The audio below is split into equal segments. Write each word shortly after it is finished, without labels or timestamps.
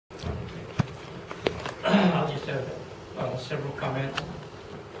just have several comments,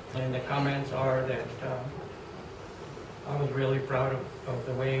 and the comments are that I was really proud of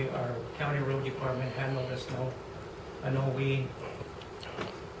the way our county road department handled the snow. I know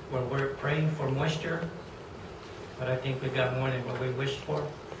we're praying for moisture, but I think we got more than what we wished for.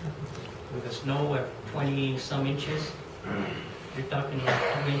 With the snow at 20-some inches, you're talking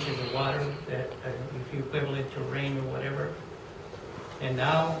about 2 inches of water that if you equivalent to rain or whatever. And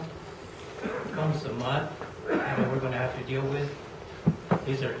now comes the mud that we're going to have to deal with.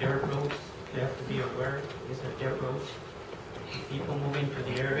 These are dirt roads. You have to be aware. These are dirt roads. People move into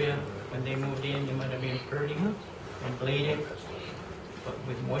the area. When they moved in, they might have been pretty and bleeding. But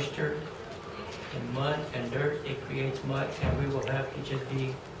with moisture and mud and dirt, it creates mud, and we will have to just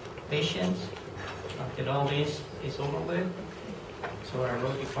be patient until all this is over with, so our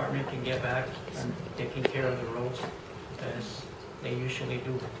road department can get back and taking care of the roads as they usually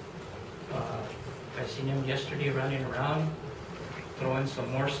do. I seen them yesterday running around, throwing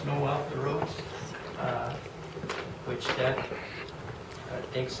some more snow off the roads, which that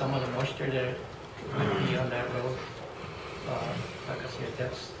takes some of the moisture that would be on that road. Like I said,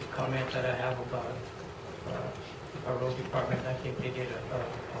 that's the comment that I have about our road department. I think they did an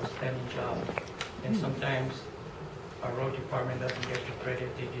outstanding job. And sometimes our road department doesn't get the credit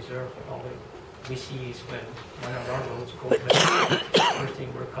they deserve. All that we see is when one of our roads goes bad, first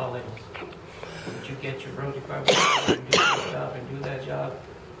thing we're calling is, would you get your road department to do this job and do that job?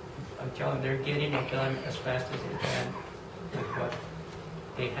 I'm telling them they're getting it done as fast as they can with what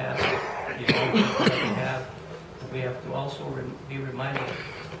they have, the equipment that they have. We have to also be reminded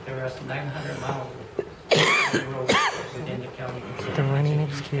there are 900 miles of road within the county. The running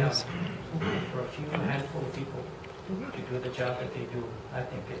excuse. For a few handful of people to do the job that they do, I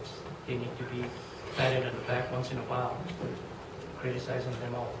think they need to be patted on the back once in a while instead of criticizing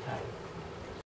them all the time.